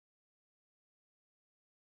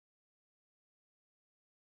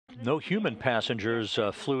No human passengers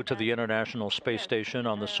flew to the International Space Station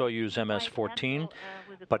on the Soyuz MS-14,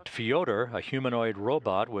 but Fedor, a humanoid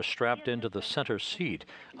robot, was strapped into the center seat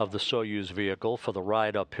of the Soyuz vehicle for the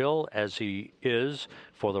ride uphill, as he is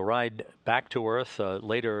for the ride back to Earth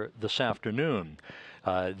later this afternoon.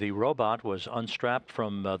 The robot was unstrapped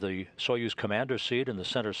from the Soyuz commander seat in the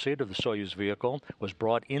center seat of the Soyuz vehicle, was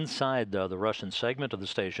brought inside the Russian segment of the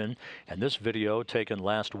station, and this video taken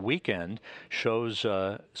last weekend shows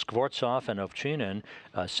Skvortsov and Ovchinin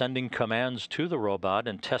sending commands to the robot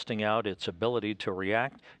and testing out its ability to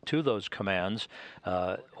react to those commands.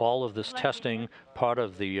 All of this testing part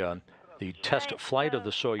of the test flight of the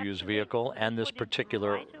Soyuz vehicle and this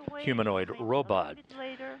particular humanoid robot.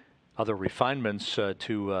 Other refinements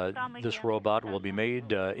to this robot will be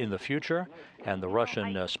made in the future, and the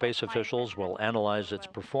Russian space officials will analyze its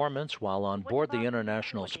performance while on board the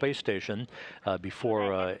International Space Station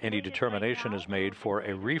before any determination is made for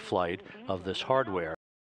a reflight of this hardware.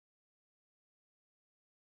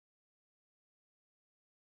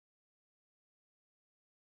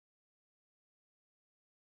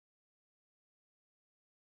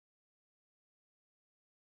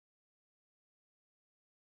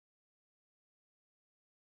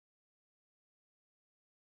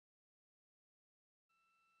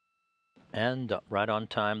 And right on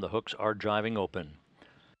time, the hooks are driving open.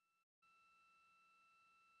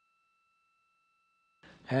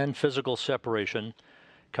 And physical separation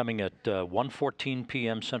coming at 1:14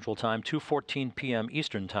 p.m. Central Time, 2:14 p.m.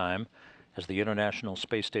 Eastern Time, as the International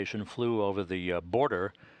Space Station flew over the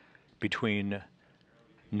border between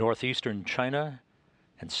northeastern China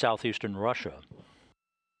and southeastern Russia.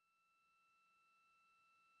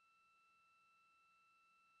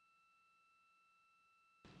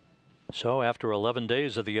 So after 11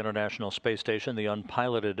 days of the International Space Station, the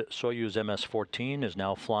unpiloted Soyuz MS-14 is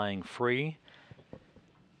now flying free,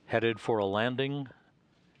 headed for a landing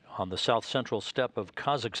on the south central steppe of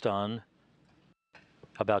Kazakhstan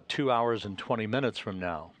about 2 hours and 20 minutes from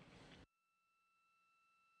now.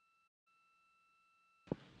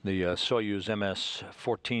 The Soyuz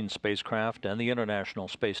MS-14 spacecraft and the International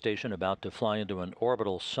Space Station about to fly into an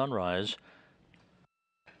orbital sunrise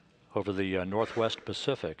over the Northwest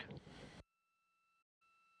Pacific.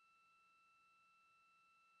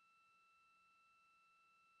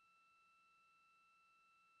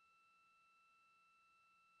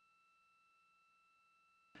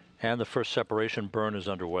 And the first separation burn is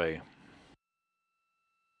underway.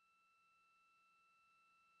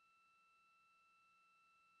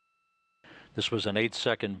 This was an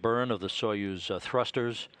 8-second burn of the Soyuz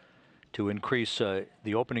thrusters to increase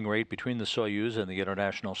the opening rate between the Soyuz and the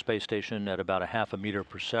International Space Station at about 0.5 meter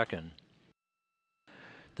per second.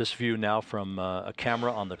 This view now from a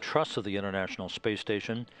camera on the truss of the International Space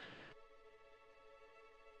Station